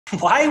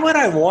Why would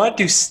I want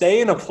to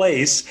stay in a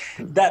place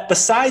that,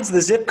 besides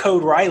the zip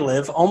code where I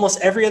live,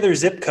 almost every other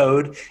zip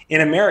code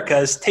in America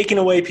is taking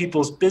away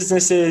people's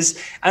businesses,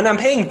 and I'm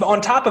paying on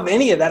top of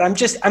any of that, I'm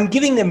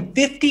giving them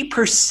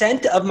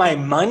 50% of my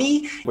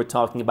money? We're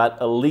talking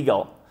about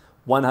illegal,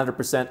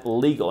 100%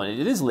 legal,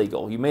 and it is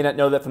legal. You may not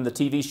know that from the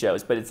TV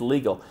shows, but it's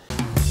legal.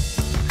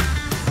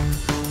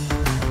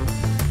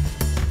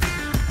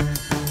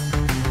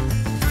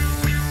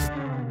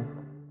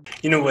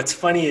 You know, what's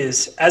funny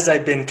is, as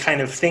I've been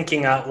kind of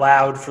thinking out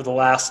loud for the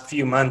last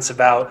few months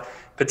about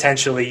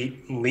potentially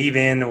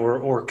leaving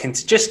or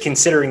just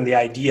considering the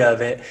idea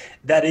of it,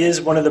 that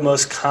is one of the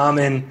most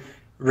common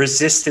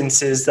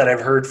resistances that I've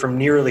heard from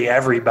nearly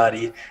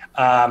everybody,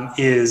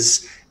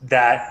 is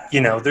that, you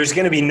know, there's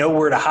going to be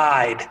nowhere to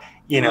hide,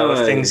 you know,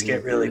 if things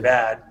get really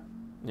bad.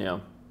 Yeah.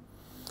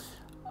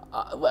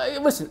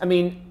 Listen, I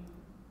mean,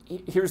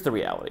 here's the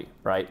reality,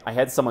 right? I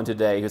had someone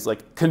today who's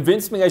like,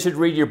 convince me I should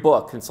read your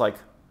book. And it's like,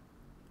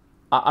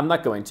 I'm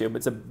not going to, but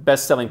it's a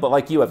best-selling book.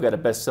 Like you, I've got a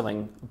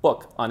best-selling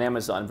book on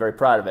Amazon. I'm very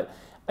proud of it.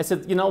 I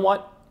said, you know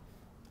what?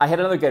 I had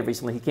another guy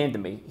recently. He came to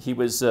me. He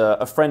was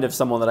a friend of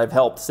someone that I've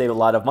helped save a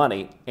lot of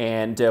money.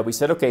 And we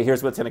said, okay,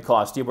 here's what it's going to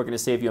cost you. We're going to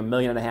save you $1.5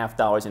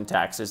 million in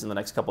taxes in the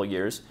next couple of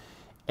years.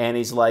 And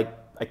he's like,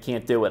 I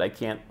can't do it.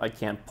 I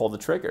can't pull the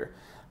trigger.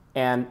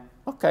 And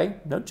okay,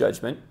 no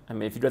judgment. I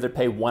mean, if you'd rather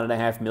pay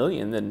 $1.5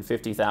 million than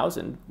 $50,000,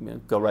 you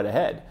know, go right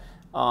ahead.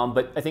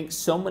 But I think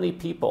so many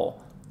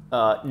people,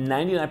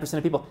 99%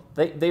 of people,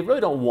 they really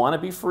don't want to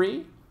be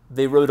free.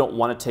 They really don't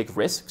want to take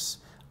risks.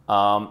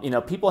 You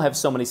know, people have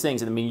so many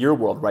things. I mean, your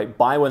world, right?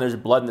 Buy when there's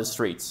blood in the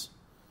streets.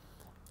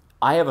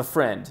 I have a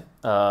friend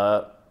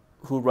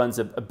who runs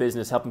a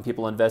business helping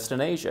people invest in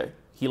Asia.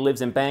 He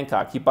lives in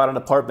Bangkok. He bought an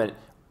apartment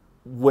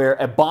where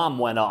a bomb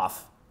went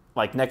off,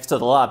 like next to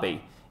the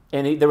lobby.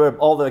 And there were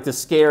all the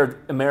scared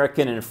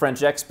American and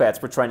French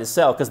expats were trying to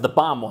sell because the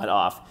bomb went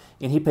off.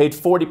 And he paid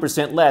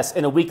 40% less.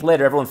 And a week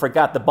later, everyone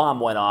forgot the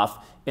bomb went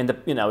off. And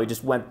you know, he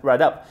just went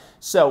right up.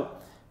 So,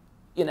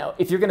 you know,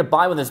 if you're going to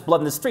buy when there's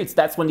blood in the streets,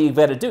 that's when you've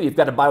got to do. You've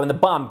got to buy when the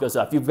bomb goes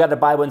off. You've got to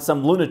buy when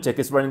some lunatic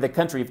is running the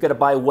country. You've got to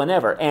buy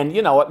whenever. And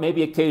you know what?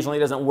 Maybe occasionally it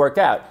doesn't work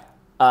out.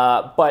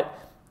 But,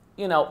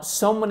 you know,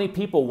 so many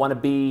people want to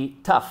be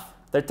tough.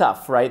 They're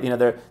tough, right? You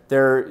know,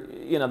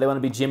 you know, they want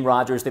to be Jim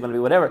Rogers. They want to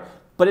be whatever.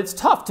 But it's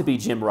tough to be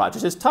Jim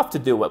Rogers. It's tough to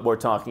do what we're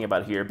talking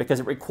about here because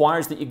it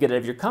requires that you get out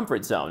of your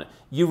comfort zone.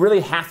 You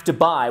really have to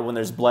buy when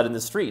there's blood in the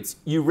streets.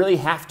 You really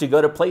have to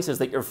go to places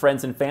that your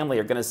friends and family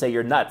are going to say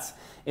you're nuts.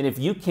 And if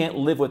you can't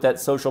live with that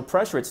social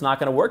pressure, it's not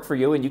going to work for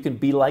you, and you can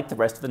be like the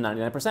rest of the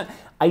 99%.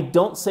 I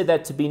don't say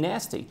that to be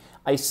nasty.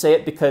 I say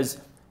it because,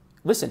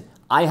 listen,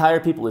 I hire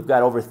people. We've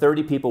got over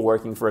 30 people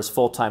working for us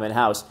full-time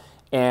in-house.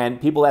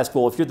 And people ask,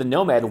 well, if you're the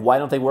nomad, why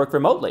don't they work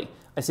remotely?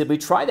 I said, we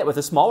tried that with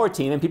a smaller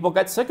team, and people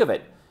got sick of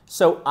it.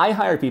 So I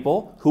hire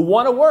people who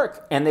want to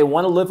work and they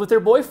want to live with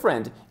their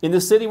boyfriend in the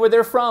city where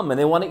they're from and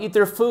they want to eat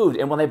their food.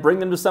 And when I bring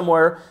them to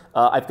somewhere,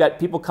 I've got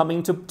people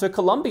coming to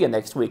Colombia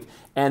next week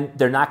and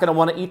they're not going to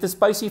want to eat the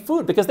spicy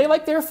food because they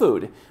like their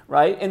food,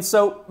 right? And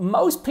so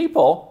most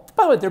people,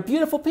 by the way, they're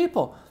beautiful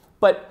people,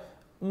 but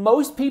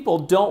most people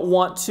don't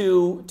want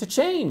to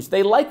change.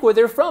 They like where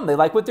they're from. They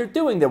like what they're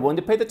doing. They're willing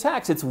to pay the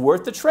tax. It's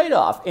worth the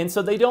trade-off. And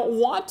so they don't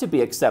want to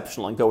be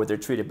exceptional and go where they're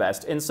treated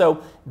best. And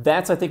so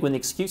that's, I think, when the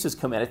excuses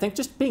come in. I think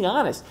just being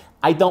honest,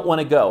 I don't want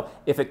to go.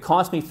 If it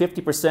costs me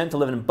 50% to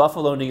live in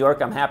Buffalo, New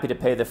York, I'm happy to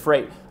pay the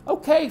freight.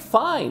 Okay,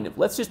 fine.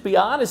 Let's just be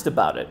honest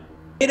about it.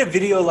 You made a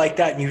video like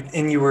that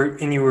and you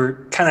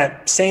were kind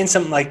of saying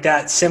something like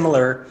that,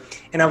 similar.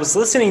 And I was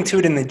listening to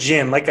it in the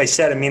gym. Like I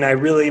said, I mean, I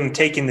really am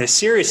taking this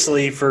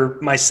seriously for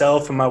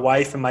myself and my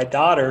wife and my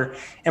daughter,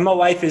 and my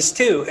wife is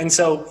too. And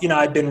so, you know,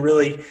 I've been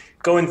really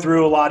going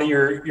through a lot of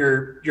your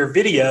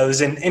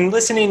videos and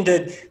listening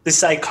to the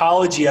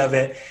psychology of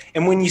it.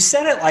 And when you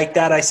said it like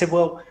that, I said,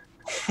 well,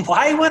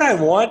 why would I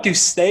want to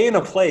stay in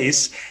a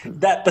place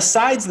that,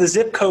 besides the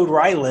zip code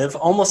where I live,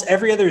 almost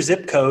every other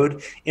zip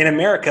code in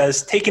America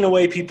is taking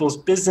away people's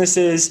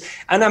businesses,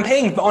 and I'm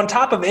paying on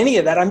top of any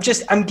of that, I'm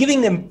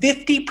giving them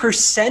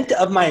 50%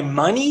 of my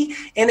money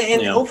and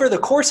over the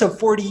course of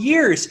 40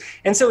 years.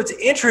 And so it's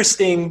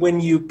interesting when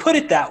you put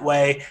it that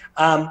way.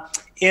 And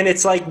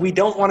it's like we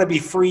don't want to be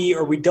free,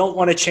 or we don't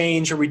want to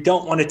change, or we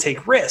don't want to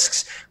take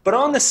risks. But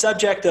on the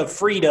subject of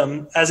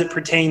freedom as it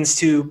pertains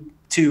to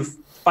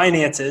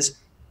finances,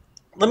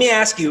 let me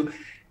ask you,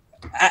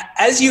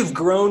 as you've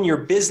grown your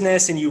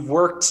business and you've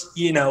worked,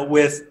 you know,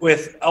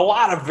 with a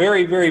lot of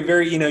very, very,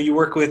 very, you know, you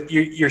work with,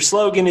 your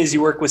slogan is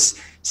you work with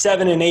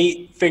 7- and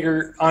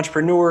 8-figure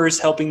entrepreneurs,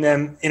 helping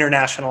them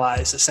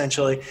internationalize,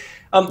 essentially.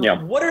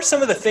 What are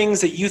some of the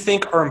things that you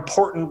think are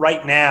important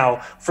right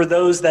now for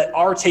those that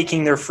are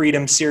taking their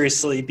freedom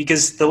seriously?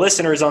 Because the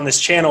listeners on this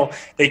channel,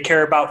 they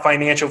care about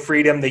financial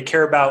freedom. They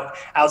care about,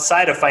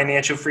 outside of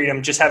financial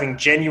freedom, just having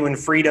genuine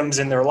freedoms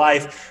in their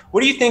life.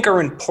 What do you think are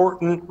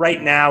important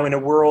right now in a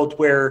world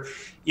where,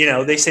 you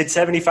know, they said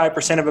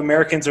 75% of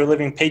Americans are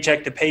living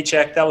paycheck to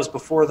paycheck? That was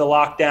before the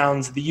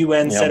lockdowns. The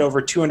UN said over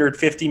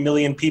 250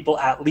 million people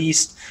at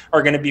least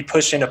are going going to be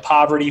pushed into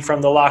poverty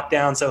from the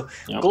lockdown. So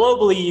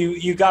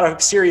globally, you got a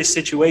serious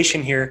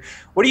situation here.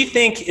 What do you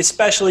think,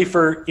 especially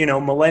for,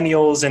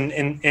 millennials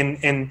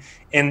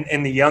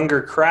and the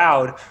younger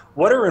crowd,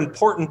 what are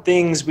important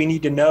things we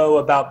need to know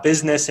about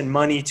business and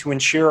money to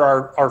ensure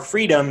our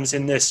freedoms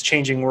in this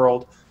changing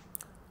world?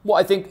 Well,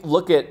 I think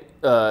look at,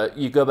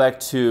 you go back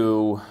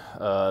to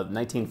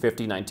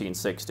 1950,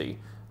 1960,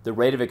 the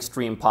rate of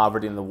extreme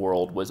poverty in the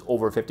world was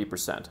over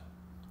 50%.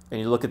 And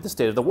you look at the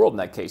state of the world in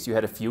that case, you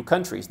had a few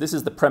countries. This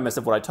is the premise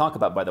of what I talk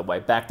about, by the way.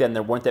 Back then,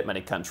 there weren't that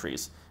many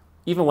countries.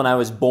 Even when I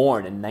was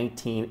born in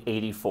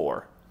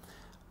 1984,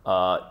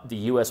 the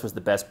U.S. was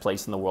the best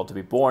place in the world to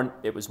be born.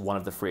 It was one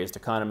of the freest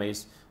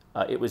economies.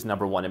 It was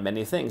number one in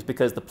many things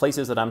because the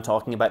places that I'm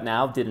talking about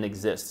now didn't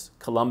exist.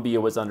 Colombia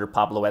was under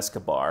Pablo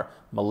Escobar.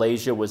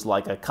 Malaysia was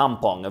like a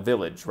kampong, a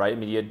village, right? I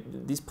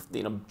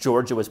mean,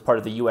 Georgia was part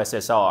of the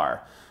USSR.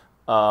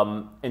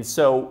 And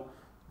so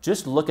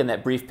just look in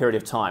that brief period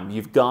of time.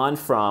 You've gone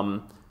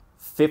from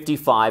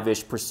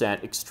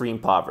 55-ish% extreme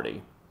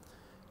poverty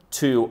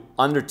to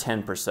under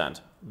 10%.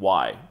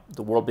 Why?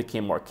 The world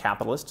became more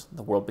capitalist.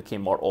 The world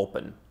became more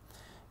open.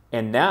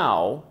 And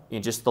now,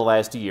 in just the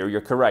last year,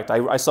 you're correct.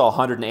 I saw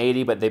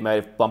 180, but they might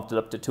have bumped it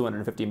up to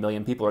 250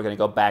 million people are going to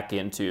go back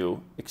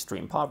into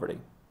extreme poverty.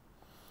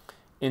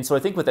 And so I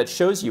think what that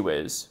shows you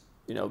is,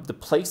 the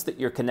place that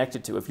you're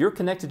connected to. If you're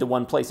connected to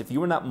one place, if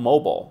you are not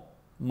mobile,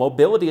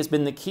 mobility has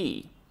been the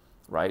key,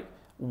 right?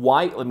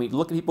 Why? Let me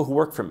look at people who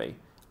work for me.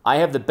 I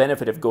have the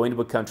benefit of going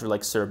to a country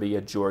like Serbia,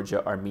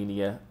 Georgia,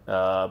 Armenia,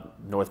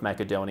 North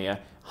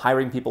Macedonia,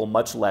 hiring people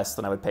much less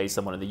than I would pay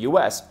someone in the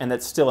US, and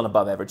that's still an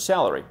above average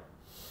salary.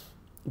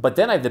 But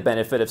then I have the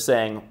benefit of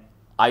saying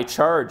I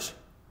charge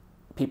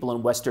people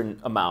in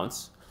Western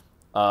amounts.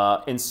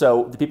 And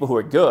so the people who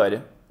are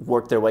good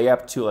work their way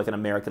up to like an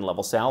American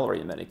level salary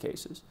in many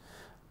cases.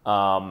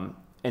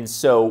 And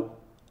so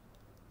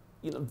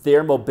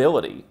their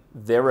mobility,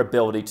 their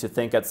ability to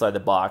think outside the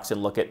box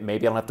and look at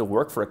maybe I don't have to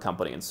work for a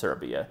company in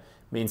Serbia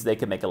means they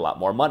can make a lot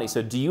more money.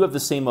 So do you have the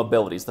same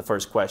mobility is the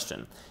first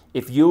question.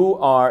 If you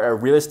are a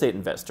real estate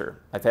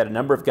investor, I've had a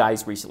number of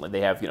guys recently,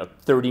 they have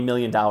 $30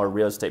 million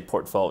real estate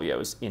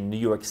portfolios in New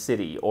York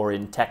City or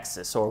in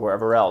Texas or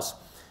wherever else.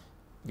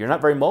 You're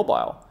not very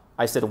mobile.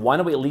 I said, why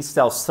don't we at least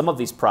sell some of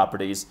these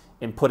properties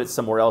and put it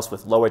somewhere else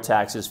with lower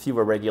taxes,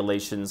 fewer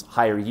regulations,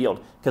 higher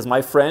yield? Because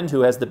my friend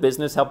who has the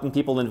business helping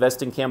people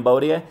invest in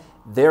Cambodia,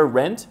 their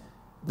rent,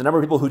 the number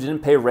of people who didn't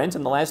pay rent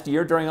in the last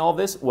year during all of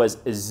this was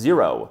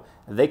zero.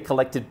 They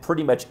collected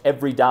pretty much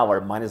every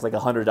dollar, minus like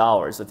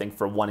 $100, I think,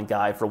 for one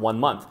guy for 1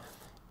 month.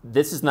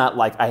 This is not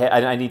like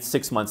I need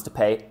 6 months to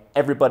pay.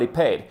 Everybody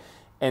paid.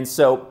 And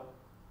so,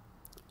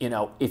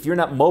 if you're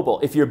not mobile,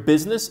 if your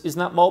business is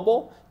not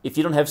mobile, if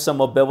you don't have some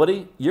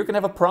mobility, you're going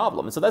to have a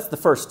problem. And so that's the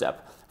first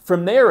step.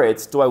 From there,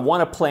 it's do I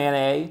want a plan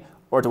A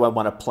or do I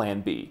want a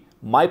plan B?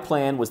 My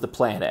plan was the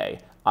plan A.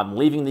 I'm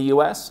leaving the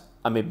U.S.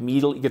 I'm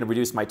immediately going to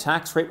reduce my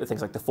tax rate with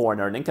things like the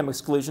foreign earned income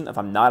exclusion. If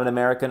I'm not an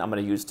American, I'm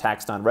going to use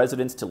tax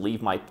non-residents to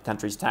leave my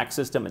country's tax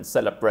system and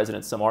set up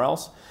residence somewhere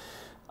else.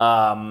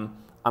 I'm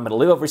going to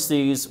live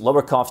overseas,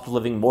 lower cost of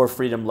living, more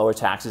freedom, lower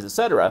taxes,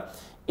 etc.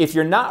 If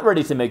you're not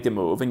ready to make the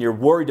move and you're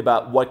worried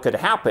about what could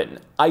happen,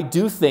 I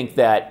do think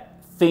that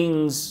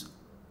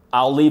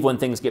I'll leave when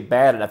things get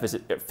bad enough, is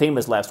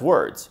famous last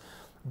words.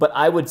 But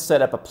I would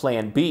set up a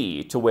plan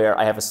B to where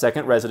I have a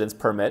second residence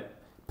permit.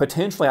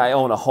 Potentially I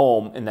own a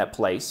home in that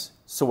place,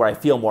 so where I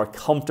feel more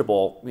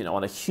comfortable,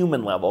 on a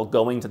human level,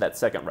 going to that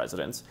second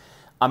residence.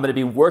 I'm going to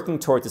be working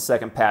towards a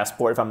second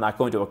passport if I'm not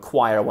going to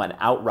acquire one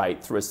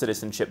outright through a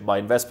citizenship by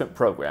investment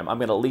program. I'm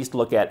going to at least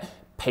look at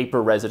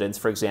paper residence,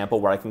 for example,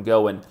 where I can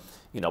go and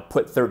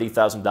put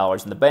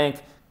 $30,000 in the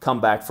bank, come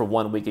back for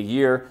 1 week a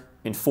year.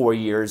 In 4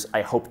 years,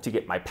 I hope to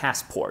get my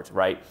passport,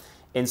 right?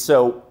 And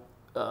so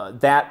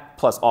that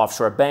plus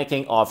offshore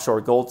banking, offshore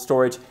gold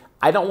storage.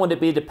 I don't want to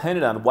be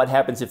dependent on what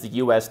happens if the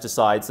U.S.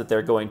 decides that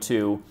they're going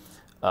to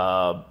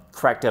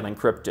crack down on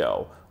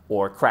crypto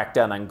or crack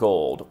down on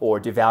gold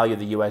or devalue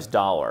the U.S.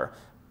 dollar.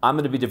 I'm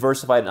going to be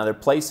diversified in other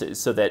places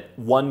so that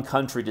one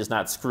country does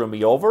not screw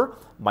me over.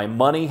 My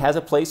money has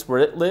a place where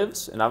it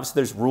lives, and obviously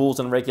there's rules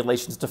and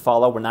regulations to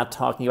follow. We're not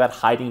talking about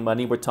hiding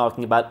money. We're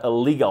talking about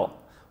illegal,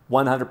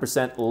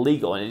 100%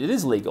 legal, and it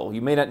is legal.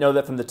 You may not know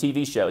that from the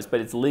TV shows, but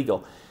it's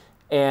legal.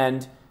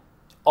 And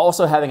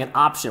also having an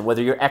option,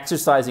 whether you're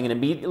exercising it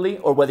immediately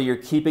or whether you're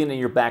keeping it in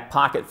your back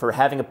pocket for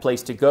having a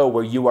place to go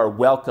where you are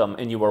welcome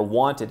and you are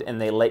wanted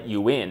and they let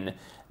you in.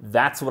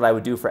 That's what I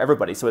would do for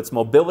everybody. So it's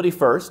mobility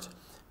first,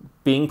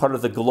 being part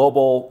of the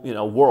global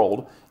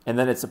world, and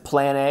then it's a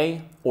plan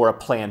A or a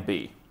plan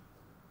B.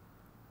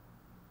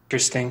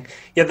 Interesting.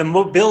 Yeah, the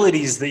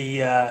mobility is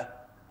the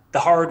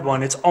hard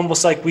one. It's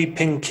almost like we've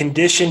been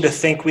conditioned to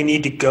think we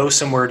need to go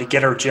somewhere to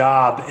get our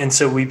job, and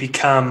so we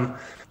become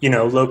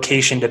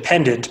location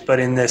dependent. But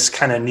in this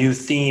kind of new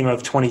theme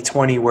of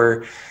 2020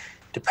 where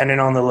depending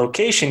on the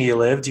location you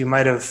lived, you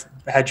might have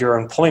had your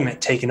employment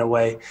taken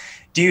away.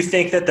 Do you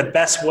think that the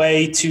best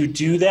way to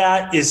do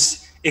that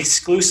is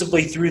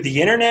exclusively through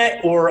the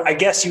internet? Or I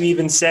guess you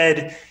even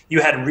said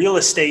you had real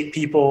estate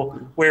people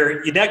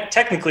where you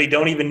technically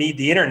don't even need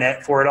the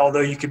internet for it,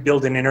 although you could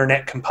build an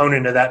internet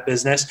component of that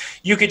business.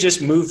 You could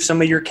just move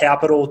some of your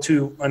capital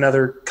to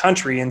another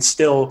country and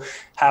still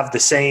have the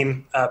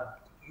same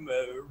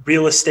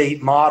real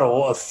estate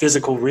model of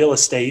physical real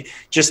estate,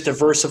 just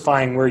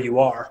diversifying where you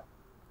are.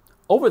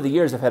 Over the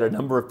years, I've had a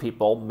number of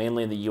people,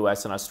 mainly in the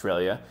US and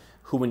Australia,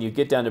 who when you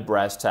get down to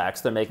brass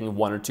tacks, they're making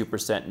 1 or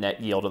 2% net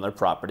yield on their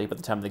property. By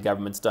the time the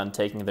government's done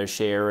taking their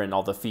share and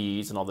all the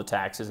fees and all the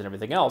taxes and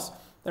everything else,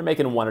 they're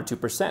making 1 or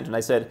 2%. And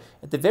I said,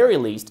 at the very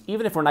least,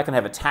 even if we're not going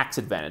to have a tax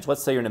advantage,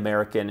 let's say you're an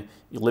American,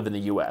 you live in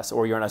the US,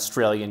 or you're an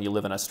Australian, you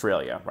live in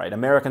Australia, right?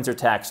 Americans are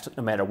taxed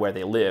no matter where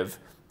they live.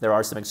 There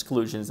are some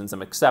exclusions and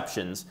some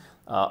exceptions.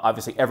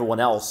 Obviously, everyone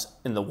else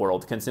in the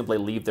world can simply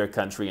leave their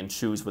country and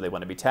choose where they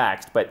want to be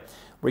taxed. But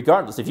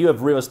regardless, if you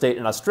have real estate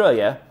in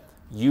Australia,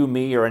 you,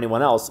 me, or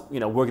anyone else, we're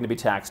going to be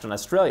taxed in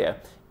Australia,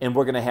 and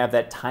we're going to have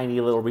that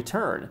tiny little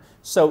return.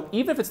 So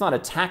even if it's not a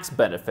tax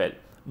benefit,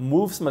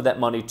 move some of that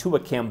money to a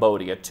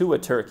Cambodia, to a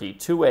Turkey,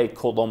 to a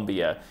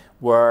Colombia,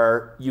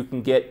 where you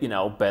can get,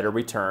 better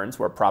returns,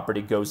 where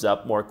property goes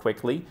up more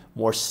quickly,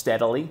 more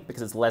steadily,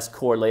 because it's less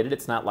correlated.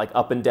 It's not like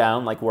up and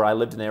down, like where I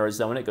lived in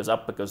Arizona. It goes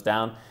up, it goes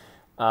down.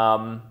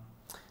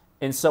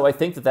 And so I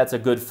think that that's a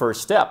good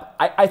first step.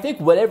 I think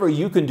whatever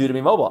you can do to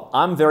be mobile.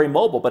 I'm very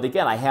mobile, but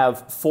again, I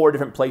have 4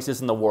 different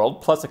places in the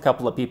world, plus a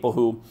couple of people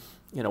who,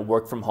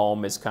 work from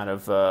home as kind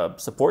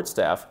of support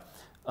staff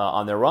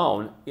on their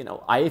own.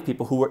 I have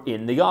people who are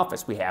in the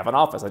office. We have an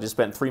office. I just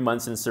spent 3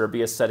 months in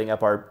Serbia setting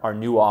up our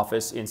new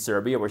office in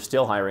Serbia. We're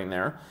still hiring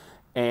there.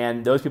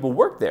 And those people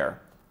work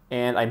there.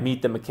 And I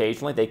meet them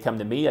occasionally. They come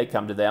to me, I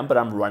come to them, but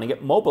I'm running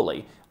it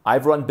mobily.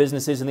 I've run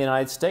businesses in the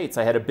United States.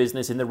 I had a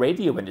business in the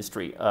radio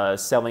industry,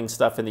 selling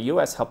stuff in the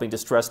US, helping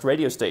distressed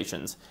radio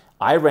stations.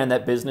 I ran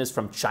that business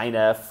from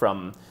China,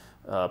 from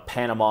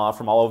Panama,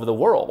 from all over the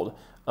world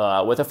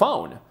with a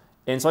phone.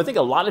 And so I think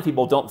a lot of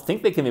people don't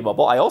think they can be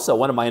mobile. I also,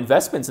 one of my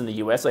investments in the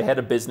US, I had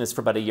a business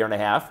for about 1.5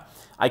 years.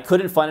 I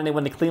couldn't find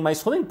anyone to clean my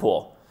swimming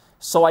pool.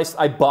 So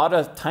I bought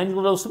a tiny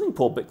little swimming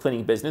pool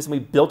cleaning business, and we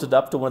built it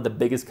up to one of the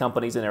biggest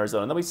companies in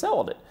Arizona, and then we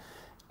sold it.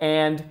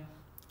 And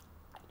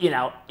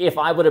if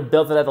I would have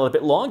built it out a little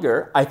bit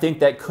longer, I think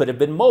that could have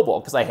been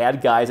mobile, because I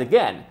had guys,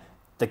 again,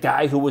 the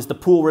guy who was the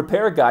pool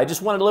repair guy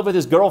just wanted to live with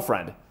his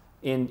girlfriend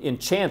in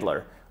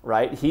Chandler,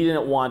 right? He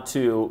didn't want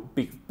to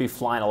be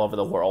flying all over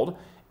the world.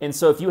 And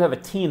so if you have a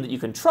team that you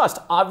can trust,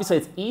 obviously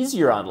it's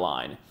easier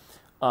online.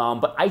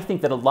 But I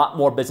think that a lot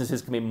more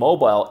businesses can be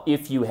mobile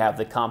if you have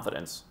the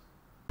confidence.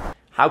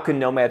 How can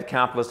Nomad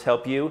Capitalist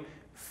help you?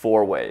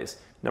 4 ways.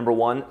 Number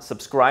 1,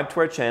 subscribe to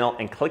our channel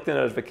and click the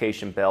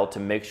notification bell to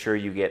make sure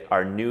you get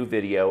our new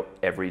video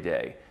every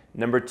day.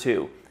 Number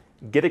 2,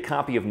 get a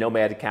copy of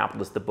Nomad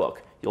Capitalist, the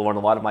book. You'll learn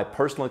a lot of my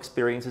personal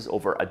experiences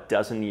over a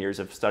dozen years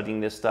of studying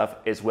this stuff,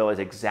 as well as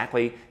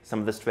exactly some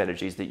of the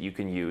strategies that you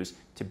can use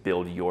to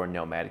build your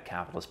Nomad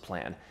Capitalist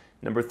plan.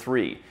 Number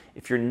 3,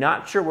 if you're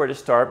not sure where to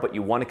start, but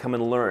you want to come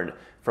and learn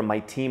from my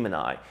team and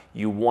I,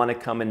 you want to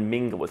come and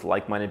mingle with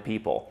like-minded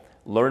people,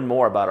 learn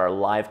more about our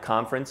live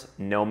conference,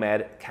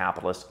 Nomad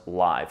Capitalist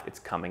Live. It's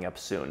coming up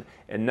soon.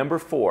 And number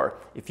 4,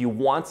 if you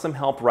want some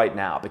help right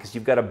now because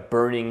you've got a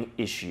burning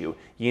issue,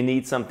 you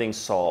need something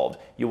solved,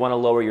 you want to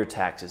lower your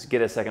taxes,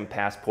 get a second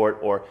passport,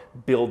 or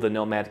build the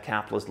Nomad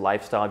Capitalist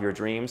lifestyle of your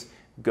dreams,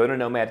 go to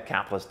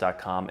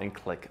nomadcapitalist.com and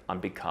click on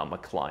Become a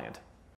Client.